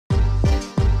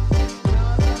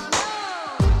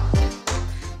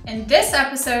In this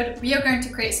episode, we are going to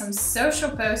create some social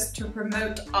posts to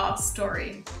promote our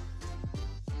story.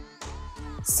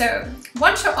 So,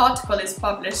 once your article is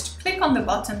published, click on the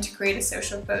button to create a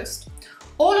social post.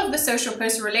 All of the social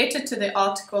posts related to the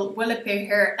article will appear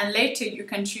here, and later you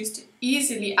can choose to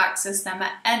easily access them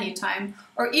at any time,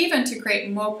 or even to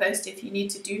create more posts if you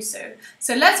need to do so.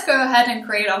 So let's go ahead and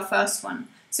create our first one.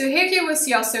 So here you will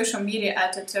see our social media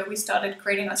editor. We started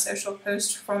creating a social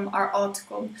post from our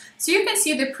article. So you can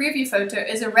see the preview photo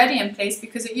is already in place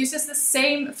because it uses the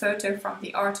same photo from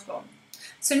the article.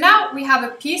 So now we have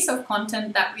a piece of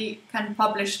content that we can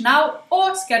publish now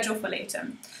or schedule for later.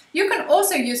 You can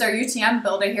also use our UTM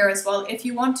builder here as well if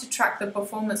you want to track the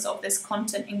performance of this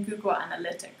content in Google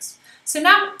Analytics. So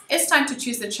now it's time to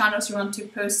choose the channels you want to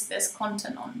post this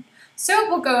content on. So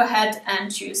we'll go ahead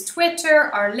and choose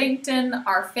Twitter, our LinkedIn,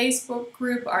 our Facebook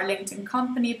group, our LinkedIn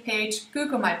company page,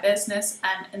 Google My Business,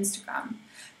 and Instagram.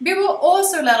 We will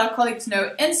also let our colleagues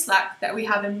know in Slack that we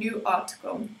have a new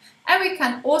article, and we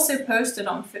can also post it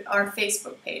on our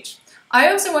Facebook page.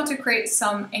 I also want to create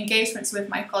some engagements with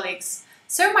my colleagues.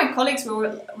 So my colleagues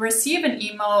will receive an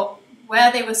email where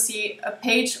they will see a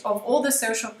page of all the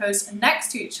social posts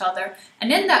next to each other, and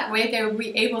in that way they will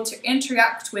be able to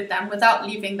interact with them without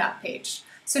leaving that page.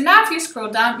 So now if you scroll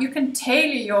down, you can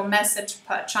tailor your message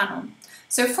per channel.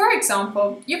 So for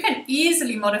example, you can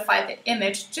easily modify the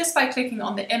image just by clicking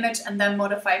on the image and then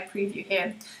modify preview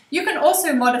here. You can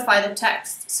also modify the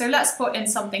text, so let's put in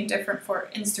something different for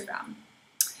Instagram.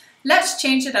 Let's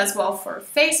change it as well for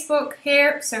Facebook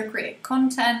here, so create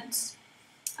content.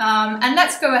 And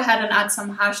let's go ahead and add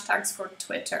some hashtags for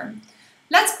Twitter.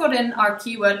 Let's put in our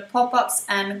keyword pop-ups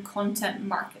and content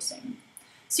marketing.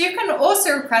 So you can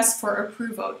also request for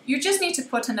approval. You just need to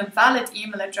put in a valid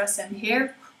email address in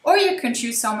here, or you can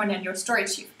choose someone in your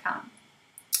StoryChief account.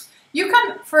 You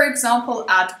can, for example,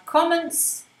 add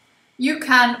comments. You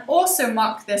can also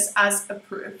mark this as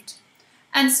approved,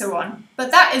 and so on. But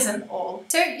that isn't all.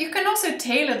 So you can also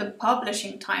tailor the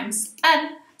publishing times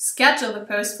and schedule the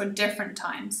post for different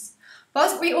times.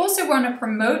 But we also want to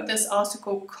promote this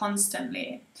article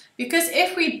constantly, because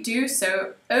if we do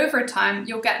so over time,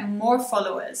 you'll get more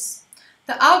followers.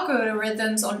 The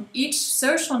algorithms on each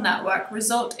social network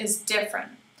result is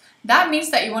different. That means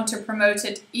that you want to promote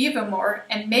it even more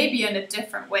and maybe in a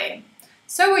different way.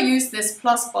 So we'll use this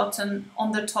plus button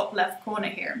on the top left corner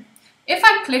here. If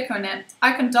I click on it,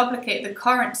 I can duplicate the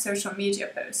current social media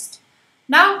post.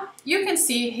 Now you can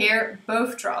see here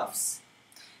both drafts.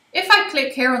 If I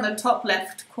click here on the top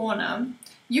left corner,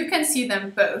 you can see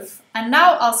them both. And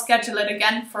now I'll schedule it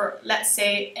again for, let's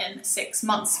say, in 6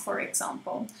 months, for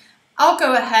example. I'll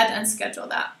go ahead and schedule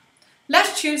that.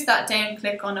 Let's choose that day and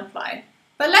click on apply.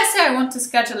 But let's say I want to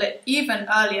schedule it even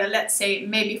earlier, let's say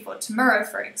maybe for tomorrow,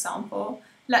 for example.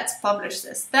 Let's publish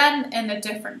this then in a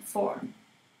different form.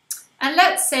 And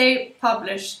let's say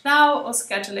publish now or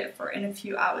schedule it for in a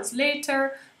few hours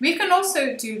later. We can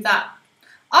also do that.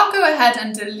 I'll go ahead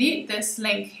and delete this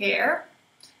link here,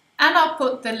 and I'll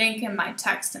put the link in my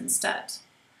text instead.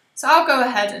 So I'll go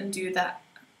ahead and do that.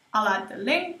 I'll add the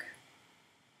link,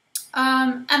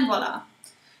 and voila.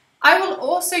 I will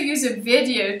also use a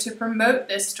video to promote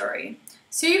this story.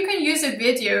 So you can use a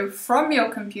video from your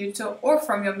computer or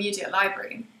from your media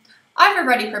library. I've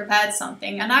already prepared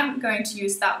something and I'm going to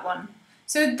use that one.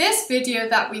 So this video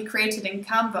that we created in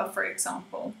Canva, for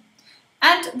example.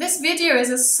 And this video is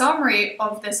a summary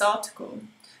of this article,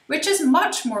 which is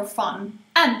much more fun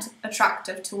and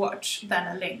attractive to watch than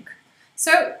a link.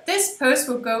 So this post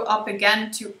will go up again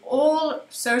to all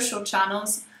social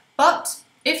channels, but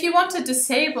if you want to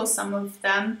disable some of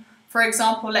them, for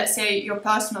example, let's say your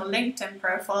personal LinkedIn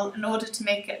profile, in order to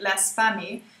make it less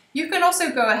spammy, you can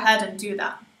also go ahead and do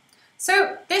that.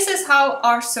 So this is how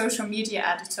our social media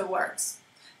editor works.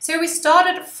 So we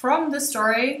started from the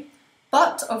story,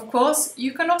 but of course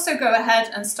you can also go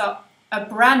ahead and start a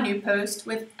brand new post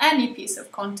with any piece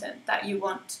of content that you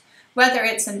want, whether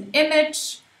it's an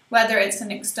image, whether it's an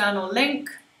external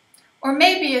link, or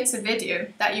maybe it's a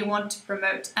video that you want to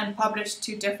promote and publish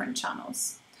to different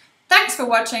channels. Thanks for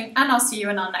watching, and I'll see you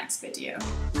in our next video.